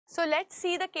So let's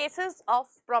see the cases of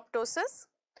proptosis.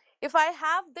 If I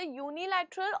have the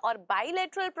unilateral or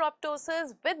bilateral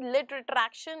proptosis with lid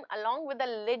retraction along with the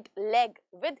lid leg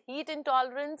with heat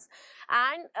intolerance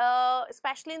and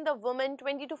especially in the woman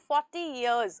 20 to 40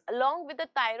 years along with the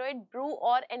thyroid brew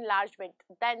or enlargement,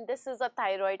 then this is a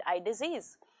thyroid eye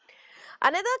disease.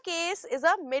 Another case is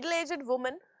a middle-aged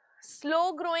woman,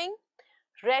 slow growing,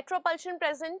 retropulsion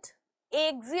present,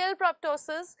 axial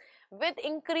proptosis with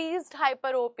increased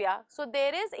hyperopia. So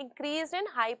there is increase in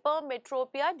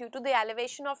hypermetropia due to the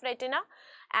elevation of retina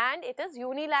and it is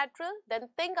unilateral. Then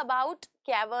think about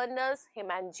cavernous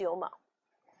hemangioma.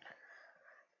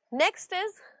 Next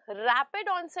is rapid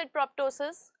onset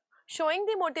proptosis showing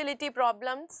the motility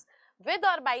problems with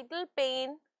orbital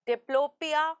pain,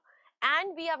 diplopia,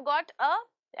 and we have got a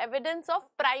evidence of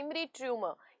primary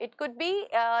tumor. It could be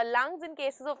lungs in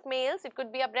cases of males, it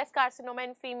could be a breast carcinoma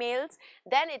in females,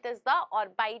 then it is the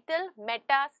orbital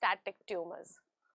metastatic tumors.